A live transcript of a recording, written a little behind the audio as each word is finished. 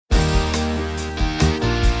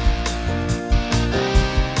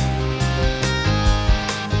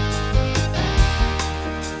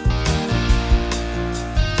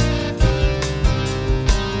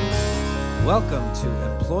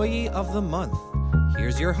Employee of the Month.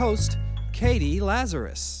 Here's your host, Katie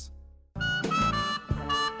Lazarus.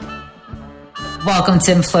 Welcome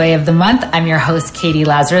to Employee of the Month. I'm your host, Katie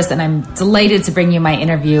Lazarus, and I'm delighted to bring you my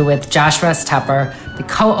interview with Josh Russ Tupper, the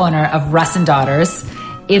co-owner of Russ & Daughters.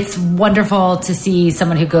 It's wonderful to see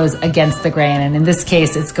someone who goes against the grain, and in this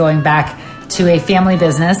case, it's going back to a family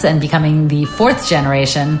business and becoming the fourth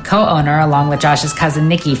generation co-owner along with Josh's cousin,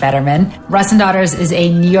 Nikki Fetterman. Russ & Daughters is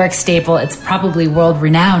a New York staple. It's probably world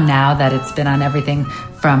renowned now that it's been on everything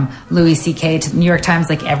from Louis C.K. to the New York Times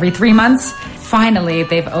like every 3 months. Finally,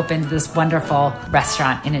 they've opened this wonderful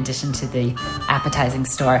restaurant in addition to the appetizing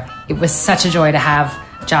store. It was such a joy to have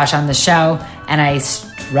Josh on the show, and I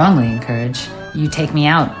strongly encourage you take me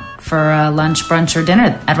out for a lunch, brunch, or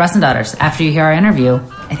dinner at Russ & Daughters after you hear our interview.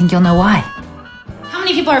 I think you'll know why. How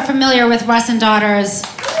many people are familiar with Russ & Daughters?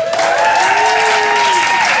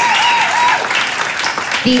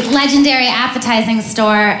 The legendary appetizing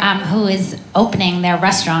store who is opening their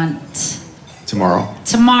restaurant Tomorrow.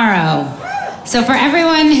 So for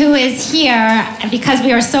everyone who is here, because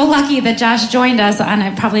we are so lucky that Josh joined us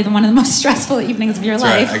on probably one of the most stressful evenings of your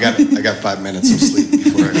life. Right. I got 5 minutes of sleep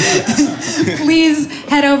before I Please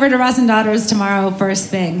head over to Russ & Daughters tomorrow first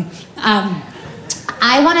thing.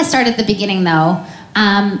 I want to start at the beginning, though.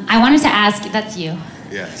 I wanted to ask, that's you.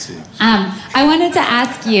 Yeah, I see. I wanted to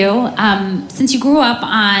ask you, since you grew up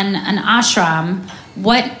on an ashram,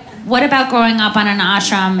 what about growing up on an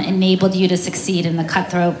ashram enabled you to succeed in the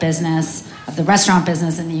cutthroat business of the restaurant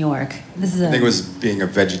business in New York? I think it was being a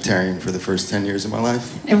vegetarian for the first 10 years of my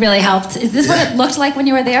life. It really helped. Is this what it looked like when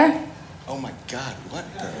you were there? Oh my God, what?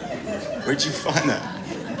 Where'd you find that?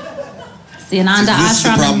 It's the Ananda This is the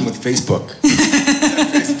Ashram. problem with Facebook.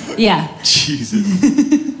 Facebook. Yeah. Jesus.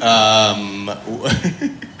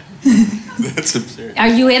 That's absurd. Are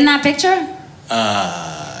you in that picture?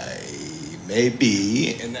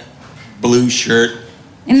 Maybe in that blue shirt.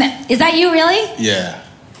 Is that you really? Yeah.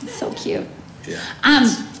 It's so cute. Yeah.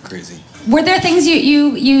 It's crazy. Were there things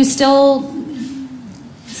you still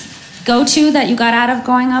go to that you got out of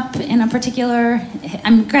growing up in a particular...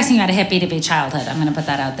 I'm guessing you had a hippie-dippy childhood. I'm going to put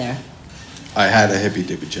that out there. I had a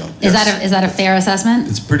hippy-dippy childhood. Yes. Is that a fair assessment?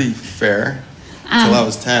 It's pretty fair. Until I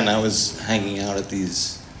was 10, I was hanging out at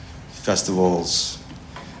these festivals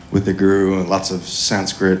with the guru and lots of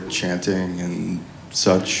Sanskrit chanting and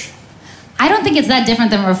such. I don't think it's that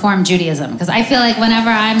different than Reform Judaism, because I feel like whenever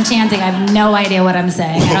I'm chanting, I have no idea what I'm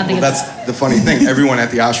saying. I don't think that's the funny thing. Everyone at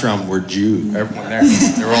the ashram were Jews. Everyone there,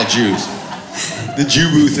 they were all Jews. The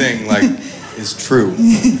Jubu thing, is true.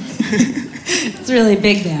 It's really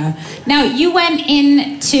big there. Now, you went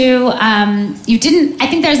into, I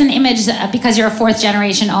think there's an image, because you're a fourth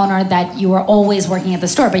generation owner, that you were always working at the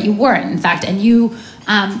store, but you weren't, in fact, and you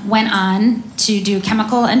went on to do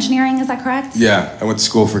chemical engineering, is that correct? Yeah, I went to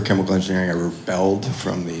school for chemical engineering. I rebelled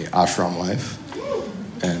from the ashram life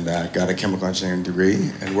and got a chemical engineering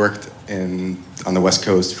degree and worked on the West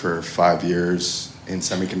Coast for 5 years in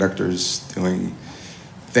semiconductors, doing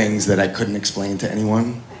things that I couldn't explain to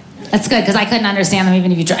anyone. That's good, because I couldn't understand them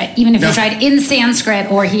even if you tried in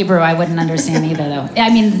Sanskrit or Hebrew. I wouldn't understand either, though.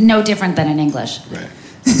 I mean, no different than in English. Right.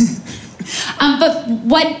 But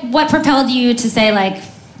what propelled you to say,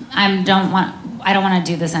 I don't want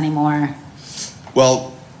to do this anymore?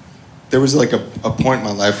 Well, there was a point in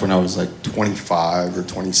my life when I was 25 or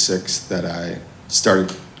 26 that I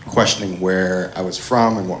started questioning where I was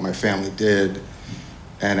from and what my family did.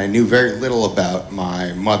 And I knew very little about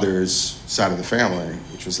my mother's side of the family,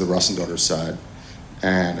 which was the Russ & Daughters side.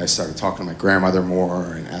 And I started talking to my grandmother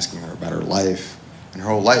more and asking her about her life. And her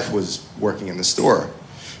whole life was working in the store.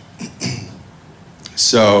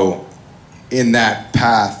 So in that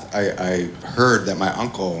path, I heard that my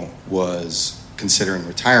uncle was considering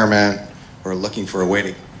retirement or looking for a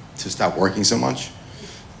way to stop working so much,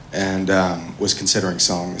 and was considering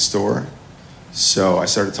selling the store. So I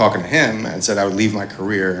started talking to him and said I would leave my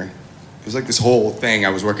career. It was this whole thing. I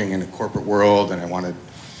was working in a corporate world, and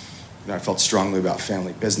I felt strongly about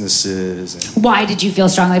family businesses. And why did you feel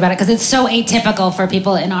strongly about it? Because it's so atypical for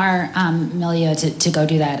people in our milieu to go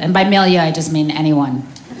do that. And by milieu, I just mean anyone.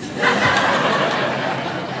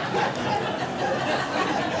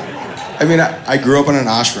 I mean, I grew up in an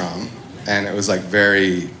ashram, and it was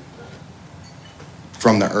very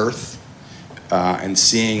from the earth. And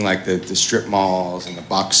seeing the strip malls and the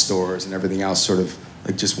box stores and everything else sort of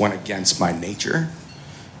just went against my nature.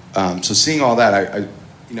 So seeing all that, I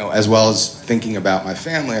as well as thinking about my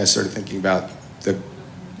family, I started thinking about the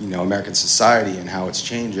American society and how it's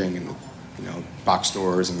changing, and box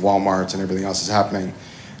stores and Walmarts and everything else is happening.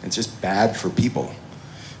 And it's just bad for people.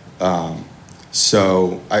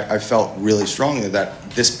 So I felt really strongly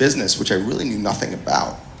that this business, which I really knew nothing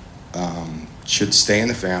about, should stay in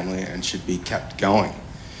the family and should be kept going.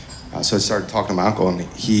 So I started talking to my uncle, and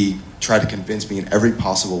he tried to convince me in every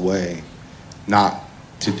possible way not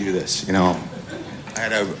to do this. You know, I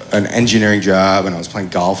had an engineering job, and I was playing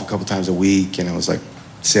golf a couple times a week, and I was like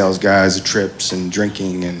sales guys, trips, and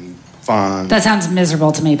drinking and fun. That sounds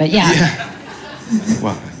miserable to me, but yeah.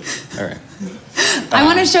 Well, all right. I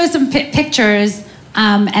want to show some pictures,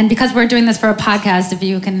 and because we're doing this for a podcast, if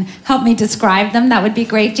you can help me describe them, that would be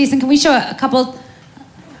great. Jason, can we show a couple?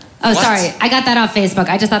 Oh, What? sorry. I got that off Facebook.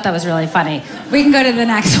 I just thought that was really funny. We can go to the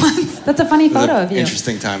next one. That's a funny photo of you.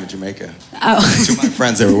 Interesting time in Jamaica. Oh. Two of my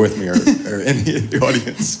friends that were with me are in the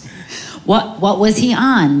audience. What was he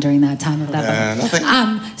on during that time of that? Nothing.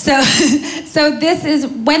 So this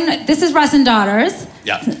is Russ and Daughters.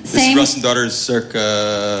 Yeah. This is Russ and Daughters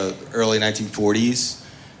circa early 1940s,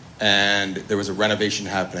 and there was a renovation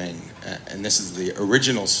happening, and this is the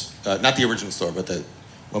original, not the original store, but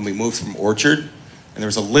when we moved from Orchard. And there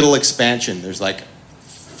was a little expansion. There's like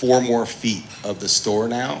 4 more feet of the store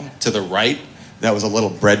now to the right. That was a little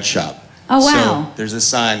bread shop. Oh, wow. So there's a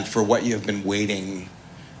sign for what you have been waiting.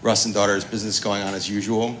 Russ and Daughters, business going on as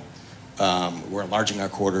usual. We're enlarging our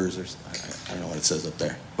quarters. I don't know what it says up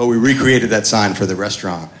there. But we recreated that sign for the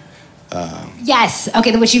restaurant. Yes.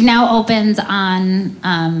 Okay, which you've now opened on,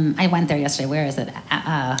 I went there yesterday. Where is it?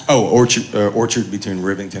 Orchard between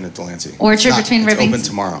Rivington and Delancey. Orchard between Rivington. It's open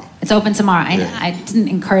tomorrow. It's open tomorrow. Yeah. I didn't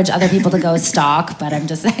encourage other people to go stalk, but I'm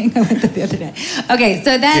just saying I went there the other day. Okay,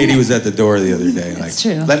 so then Katie was at the door the other day. It's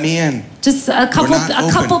true. Let me in. Just a couple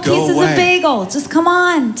Go pieces away. of bagel. Just come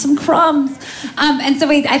on, some crumbs. And so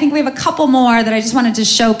I think we have a couple more that I just wanted to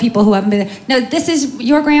show people who haven't been there. No, this is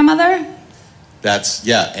your grandmother? That's,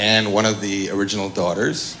 and one of the original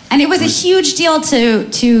daughters. And it was a huge deal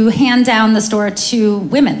to hand down the store to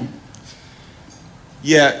women.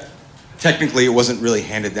 Yeah, technically it wasn't really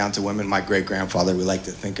handed down to women. My great-grandfather we like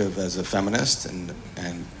to think of as a feminist, and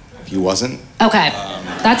he wasn't. Okay.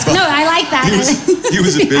 I like that. He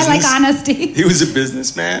was a business. I like honesty. He was a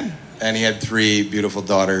businessman, and he had 3 beautiful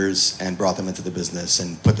daughters and brought them into the business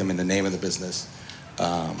and put them in the name of the business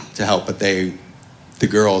to help. But the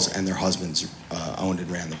girls and their husbands owned and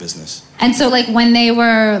ran the business. And so, like, when they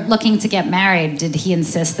were looking to get married, did he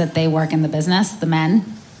insist that they work in the business, the men?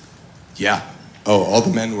 Yeah. Oh, all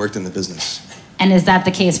the men worked in the business. And is that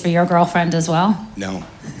the case for your girlfriend as well? No,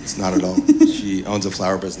 it's not at all. She owns a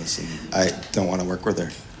flower business, and I don't want to work with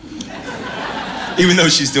her. Even though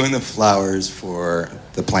she's doing the flowers for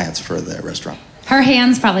the plants for the restaurant. Her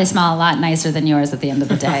hands probably smell a lot nicer than yours at the end of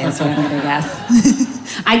the day, is what I'm going to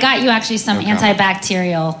guess. I got you actually some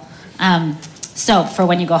antibacterial soap for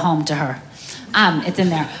when you go home to her. It's in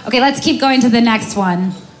there. Okay, let's keep going to the next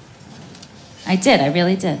one. I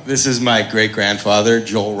really did. This is my great-grandfather,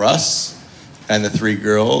 Joel Russ, and the 3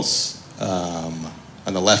 girls. On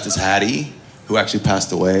the left is Hattie, who actually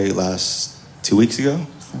passed away 2 weeks ago.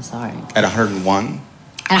 So sorry. At 101.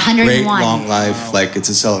 At 101. Great long life. Like, it's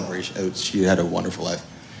a celebration. She had a wonderful life.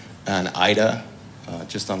 And Ida,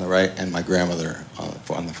 just on the right, and my grandmother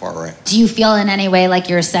on the far right. Do you feel in any way like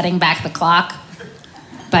you're setting back the clock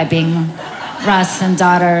by being Russ and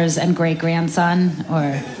Daughters and great-grandson?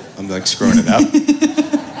 Or I'm like screwing it up.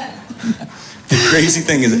 The crazy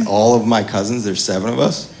thing is all of my cousins, there's 7 of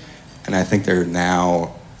us, and I think there are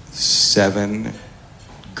now 7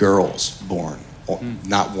 girls born,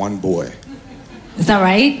 not 1 boy. Is that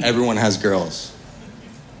right? Everyone has girls.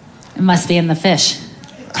 It must be in the fish.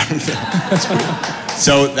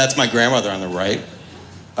 So that's my grandmother on the right,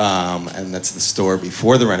 and that's the store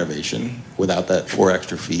before the renovation, without that 4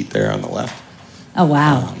 extra feet there on the left. Oh,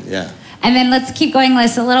 wow. Yeah. And then let's keep going,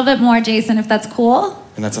 Liz, a little bit more, Jason, if that's cool.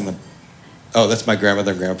 And that's that's my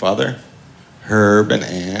grandmother and grandfather, Herb and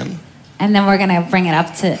Ann. And then we're gonna bring it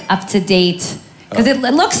up to date because it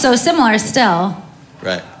looks so similar still.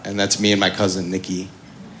 Right, and that's me and my cousin Nikki,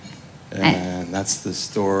 and that's the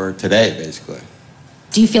store today, basically.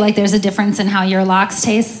 Do you feel like there's a difference in how your lox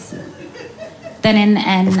tastes than in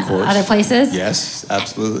other places? Yes,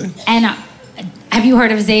 absolutely. And have you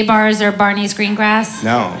heard of Zabar's or Barney's Green Grass?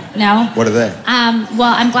 No. No? What are they?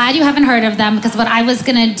 Well, I'm glad you haven't heard of them because what I was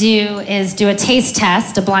gonna do is do a taste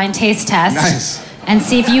test, a blind taste test. Nice. And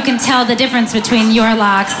see if you can tell the difference between your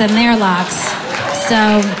lox and their lox.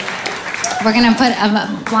 So we're gonna put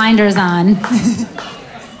blinders on.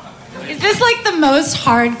 Is this like the most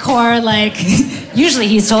hardcore, like, usually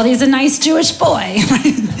he's told he's a nice Jewish boy.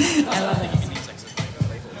 I love it.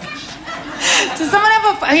 Does someone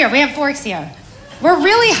have here, we have forks here. We're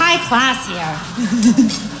really high class here.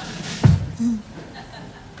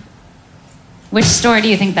 Which store do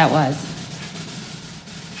you think that was?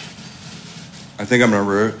 I think I'm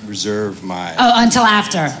gonna reserve my. Oh, until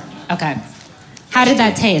after. Okay. How did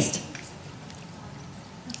that taste?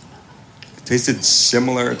 It tasted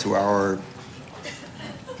similar to our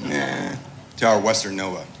Western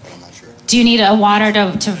Nova, but I'm not sure. Do you need a water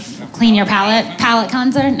to clean your palate? Palate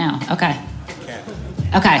cleanser? No. Okay.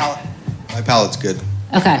 Okay. My palate's good.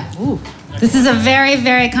 Okay. Ooh. This is a very,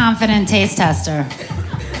 very confident taste tester.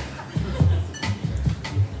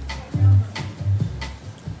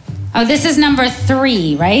 Oh, this is number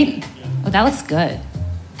 3, right? Oh, that looks good.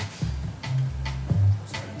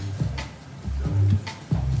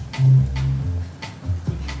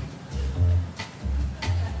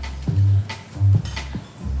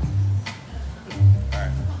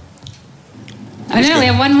 Oh, no, we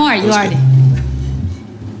have one more. You already.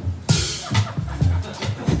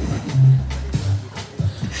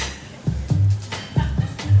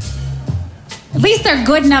 At least they're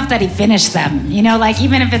good enough that he finished them. You know, like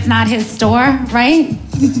even if it's not his store, right?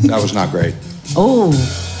 That was not great. Oh.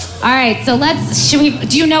 All right, so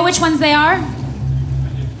do you know which ones they are? Okay.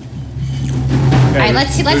 All right,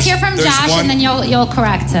 let's hear from Josh and then you'll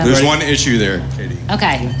correct him. There's one issue there, Katie.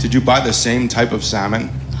 Okay. Did you buy the same type of salmon?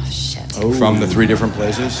 Oh, shit. From the 3 different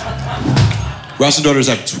places? Russell Daughters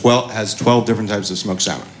has 12 different types of smoked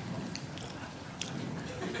salmon.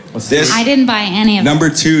 This I didn't buy any of them. number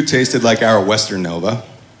 2 tasted like our Western Nova.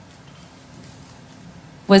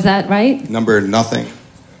 Was that right? Nothing.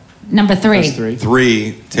 Number 3. That's 3.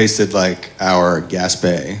 3 tasted like our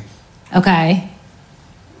Gaspé. Okay.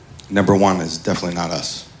 Number 1 is definitely not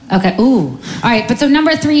us. Okay. Ooh. All right, but so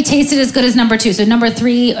number 3 tasted as good as number 2. So number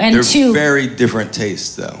 3 and They're 2. very different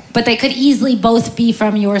tastes, though. But they could easily both be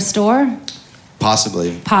from your store?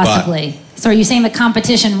 Possibly. Possibly. So are you saying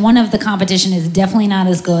one of the competition is definitely not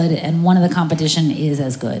as good and one of the competition is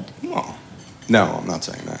as good? But, no, I'm not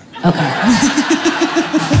saying that. Okay.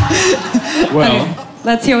 Well, Okay.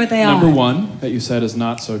 Let's hear what they are. number 1 that you said is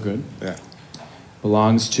not so good Yeah.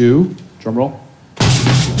 belongs to, drum roll,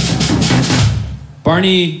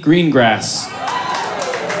 Barney Greengrass.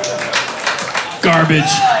 Garbage.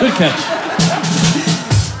 Good catch.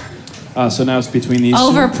 So now it's between these two.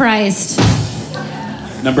 Overpriced.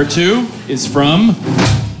 Number 2 is from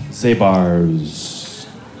Zabar's.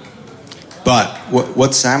 But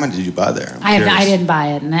what salmon did you buy there? I'm I curious. didn't buy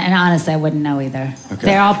it, and honestly, I wouldn't know either. Okay.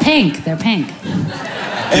 They're all pink. They're pink.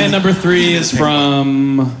 And number 3 is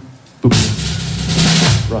from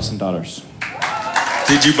Russ and Daughters.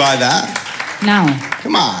 Did you buy that? No.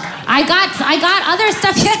 Come on. I got other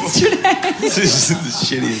stuff yesterday. This is the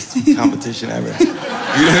shittiest competition ever.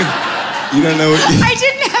 You don't know what you... I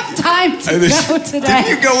didn't have time to go today. Didn't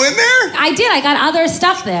you go in there? I did. I got other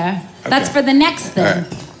stuff there. That's Okay. for the next thing. All right.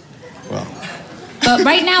 Well, But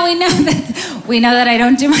right now we know that I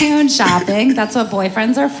don't do my own shopping. That's what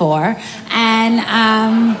boyfriends are for. And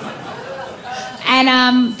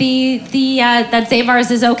that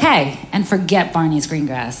Zabar's is okay. And forget Barney's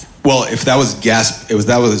Greengrass. well, if that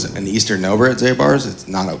was an Eastern Nova at Zabar's, it's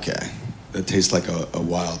not okay. It tastes like a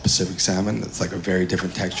wild Pacific salmon. It's like a very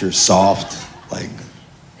different texture, soft, like...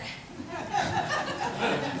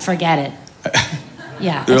 Forget it.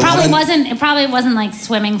 Yeah, There it are a lot probably wasn't like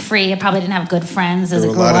swimming free. It probably didn't have good friends as There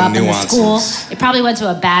it were a grew lot of up in the school. nuances. It probably went to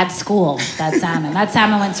a bad school. That salmon. That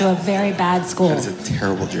salmon went to a very bad school. That is a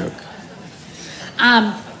terrible joke.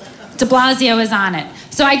 De Blasio is on it.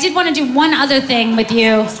 So I did want to do one other thing with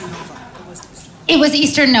you. It was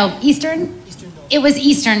Eastern Nova. Eastern? It was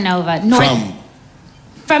Eastern Nova.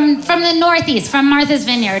 From the Northeast, from Martha's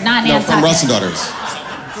Vineyard, not No, Nantucket. from Russ and Daughters.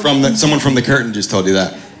 Someone from the curtain just told you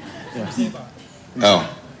that.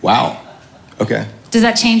 Oh, wow. Okay. Does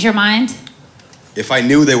that change your mind? If I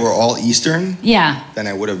knew they were all Eastern, Yeah. then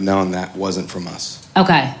I would have known that wasn't from us.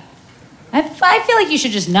 Okay. I feel like you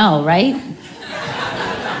should just know, right?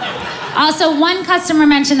 Also, one customer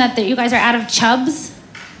mentioned that you guys are out of Chubs.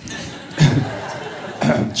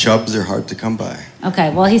 Chubs are hard to come by.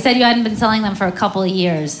 Okay, well, he said you hadn't been selling them for a couple of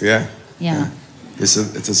years. Yeah. Yeah. It's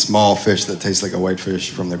a small fish that tastes like a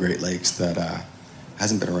whitefish from the Great Lakes that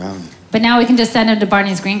hasn't been around. But now we can just send him to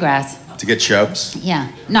Barney's Greengrass. To get chubs?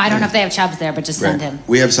 Yeah. No, I don't know if they have Chubs there, but just send him.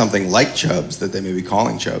 We have something like chubs that they may be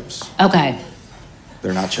calling chubs. Okay.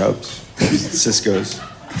 They're not chubs. Cisco's.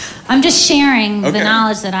 I'm just sharing the Okay.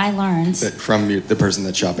 knowledge that I learned. From the person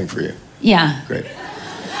that's shopping for you. Yeah. Great.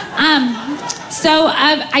 So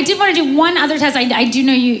I did want to do one other test. I do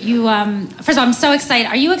know you first of all, I'm so excited.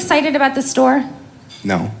 Are you excited about the store?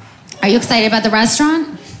 No. Are you excited about the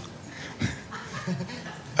restaurant?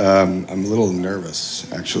 I'm a little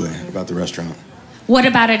nervous, actually, about the restaurant. What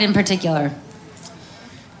about it in particular?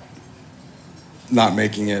 not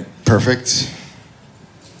making it perfect.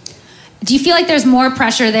 Do you feel like there's more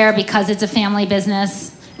pressure there because it's a family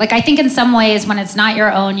business? Like, I think in some ways when it's not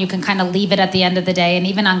your own, you can kind of leave it at the end of the day and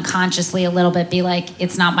even unconsciously a little bit be like,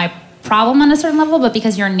 it's not my problem on a certain level, but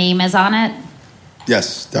because your name is on it?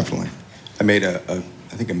 Yes, definitely. I made I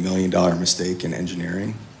think $1 million mistake in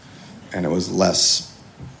engineering, and it was less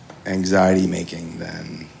anxiety making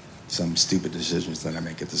than some stupid decisions that I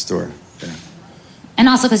make at the store. Yeah. And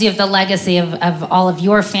also because you have the legacy of all of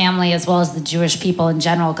your family as well as the Jewish people in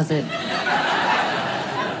general, because it...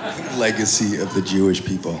 Legacy of the Jewish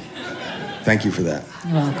people. Thank you for that.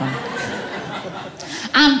 You're welcome.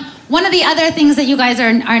 One of the other things that you guys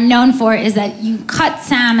are known for is that you cut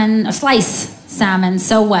salmon, slice salmon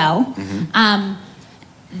so well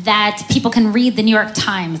that people can read the New York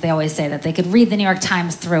Times. They always say that they could read the New York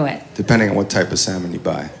Times through it. Depending on what type of salmon you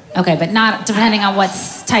buy. Okay, but not depending on what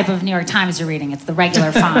type of New York Times you're reading. It's the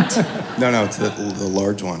regular font. No, it's the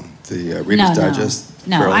large one, the Reader's Digest.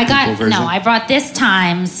 No, I brought this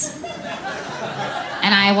Times,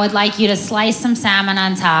 and I would like you to slice some salmon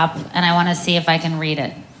on top, and I want to see if I can read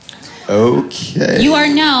it. Okay. You are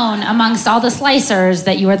known amongst all the slicers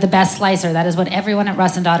that you are the best slicer. That is what everyone at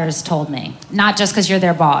Russ and Daughters told me. Not just because you're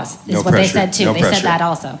their boss. Is no what pressure. They said too. No they pressure. said that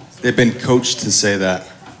also. They've been coached to say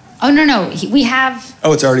that. Oh, no. We have...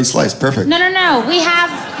 Oh, it's already sliced. Perfect. No. We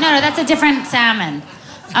have... No, that's a different salmon.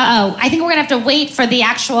 Uh-oh. I think we're going to have to wait for the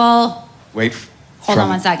actual... Hold on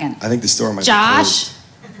 1 second. I think the store might Josh?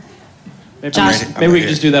 be closed. Josh? Maybe we can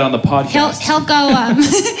just do that on the podcast. He'll go...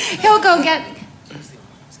 he'll go get...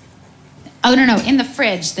 Oh, no. In the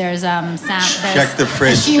fridge, there's there's Check the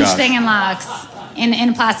fridge, a huge Josh. thing in Lux. In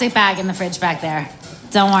a plastic bag in the fridge back there.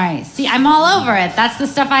 Don't worry. See, I'm all over it. That's the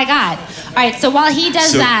stuff I got. All right, so while he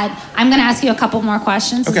does that, I'm going to ask you a couple more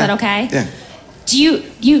questions. Is that okay? Yeah.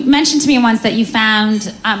 You mentioned to me once that you found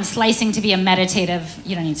slicing to be a meditative...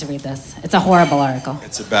 You don't need to read this. It's a horrible article.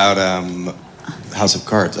 It's about House of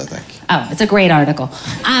Cards, I think. Oh, it's a great article.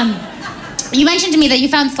 You mentioned to me that you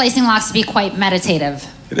found slicing lox to be quite meditative.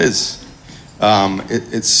 It is.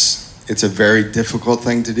 It's a very difficult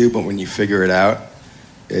thing to do, but when you figure it out,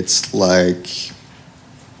 it's like...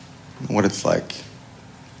 What it's like.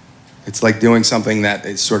 It's like doing something that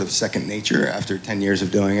is sort of second nature after 10 years of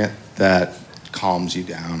doing it that calms you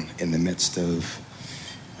down in the midst of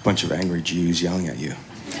a bunch of angry Jews yelling at you.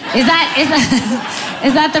 Is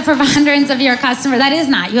that the preponderance of your customer? That is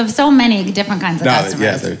not. You have so many different kinds of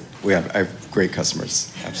customers. Yeah, I have great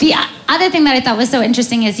customers. The Absolutely. other thing that I thought was so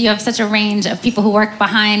interesting is you have such a range of people who work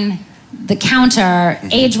behind the counter,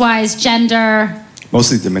 age-wise, gender...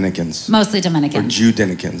 Mostly Dominicans. Or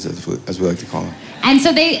Jew-Dominicans, as we like to call them. And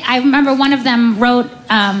so I remember one of them wrote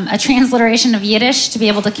a transliteration of Yiddish to be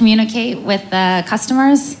able to communicate with the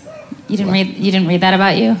customers. You didn't read that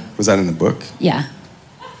about you? Was that in the book? Yeah.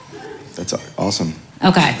 That's awesome.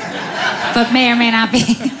 Okay. But may or may not be.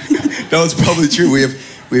 No, it's probably true.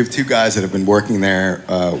 We have two guys that have been working there,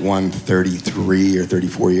 one 33 or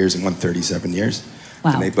 34 years and one 37 years.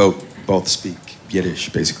 Wow. And they both speak Yiddish,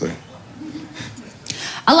 basically.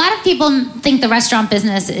 A lot of people think the restaurant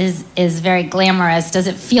business is very glamorous. Does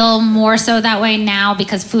it feel more so that way now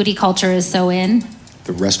because foodie culture is so in?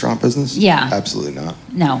 The restaurant business? Yeah. Absolutely not.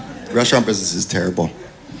 No. The restaurant business is terrible.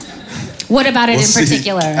 What about it We'll in see.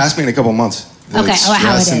 particular? Ask me in a couple months. Okay, The how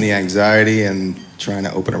stress it and is. the anxiety and trying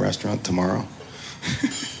to open a restaurant tomorrow.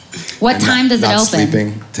 What And time does it not open?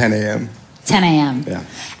 sleeping, 10 a.m. 10 a.m. Yeah.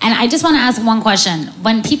 And I just want to ask one question.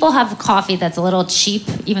 When people have coffee that's a little cheap,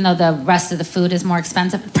 even though the rest of the food is more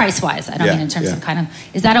expensive, price-wise, I don't mean in terms of kind of,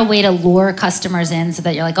 is that a way to lure customers in so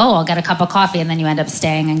that you're like, oh, I'll get a cup of coffee, and then you end up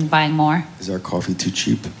staying and buying more? Is our coffee too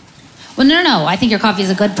cheap? Well, no. I think your coffee is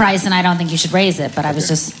a good price, and I don't think you should raise it, but I was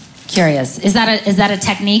just curious. Is that a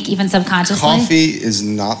technique, even subconsciously? Coffee is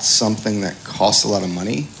not something that costs a lot of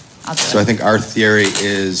money. So I think our theory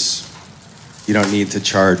is you don't need to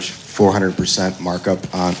charge 400%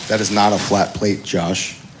 markup on... That is not a flat plate,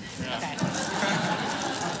 Josh. Okay.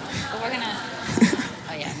 Well, we're gonna...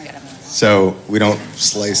 Oh, yeah, we gotta move. So we don't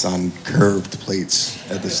slice on curved plates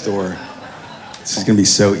at the store. This is going to be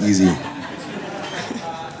so easy.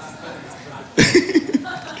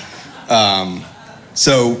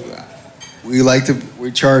 So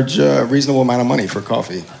we charge a reasonable amount of money for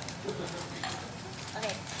coffee.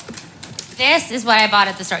 Okay. This is what I bought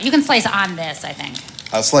at the store. You can slice on this, I think.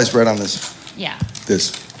 I'll slice bread on this Yeah.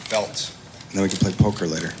 belt, and then we can play poker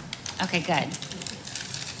later. Okay, good.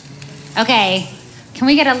 Okay. Can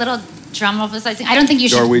we get a little drum roll for slicing? I don't think you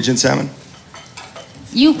should... Norwegian salmon?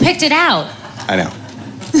 You picked it out. I know.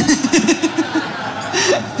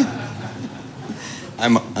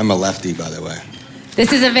 I'm a lefty, by the way.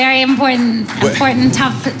 This is a very important,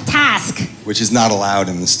 tough task. Which is not allowed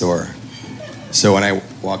in the store. So when I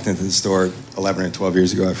walked into the store 11 or 12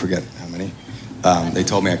 years ago, I forget how many, they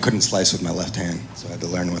told me I couldn't slice with my left hand, so I had to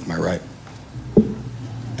learn with my right.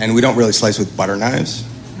 And we don't really slice with butter knives.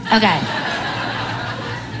 Okay.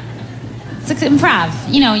 It's like improv.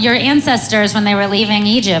 You know, your ancestors, when they were leaving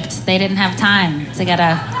Egypt, they didn't have time to get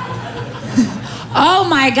a... Oh,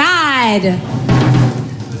 my God.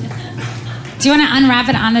 Do you want to unwrap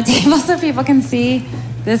it on the table so people can see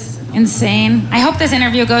this insane... I hope this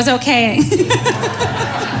interview goes okay.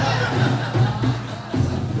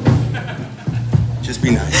 Just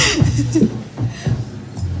be nice.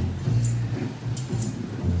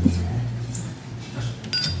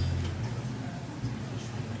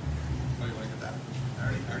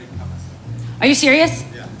 Are you serious?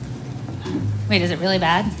 Yeah. Wait, is it really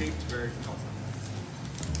bad?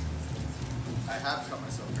 I have cut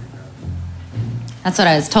myself pretty bad. That's what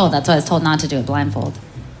I was told. That's why I was told not to do it blindfold.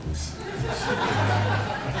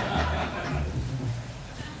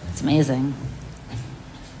 It's amazing.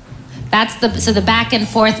 So the back and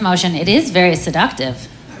forth motion, it is very seductive.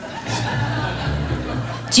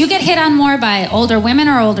 Do you get hit on more by older women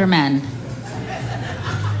or older men?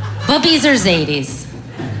 Boobies or Zadies?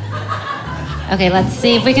 Okay, let's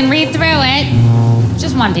see if we can read through it.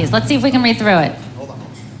 Just one piece. Let's see if we can read through it. Hold on.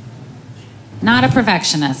 Not a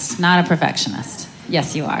perfectionist. Not a perfectionist.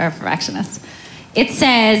 Yes, you are a perfectionist. It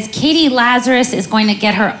says Katie Lazarus is going to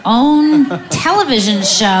get her own television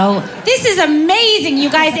show. This is amazing, you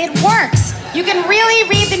guys. It works. You can really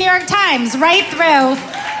read the New York Times right through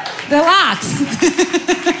the locks.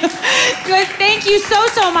 Good. Thank you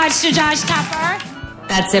so much to Josh Tupper.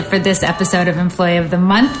 That's it for this episode of Employee of the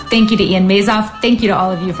Month. Thank you to Ian Mazoff. Thank you to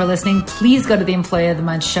all of you for listening. Please go to the Employee of the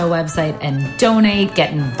Month show website and donate,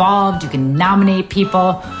 get involved. You can nominate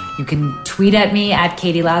people. You can tweet at me at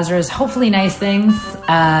Katie Lazarus. Hopefully nice things.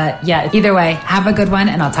 Either way, have a good one,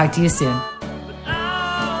 and I'll talk to you soon.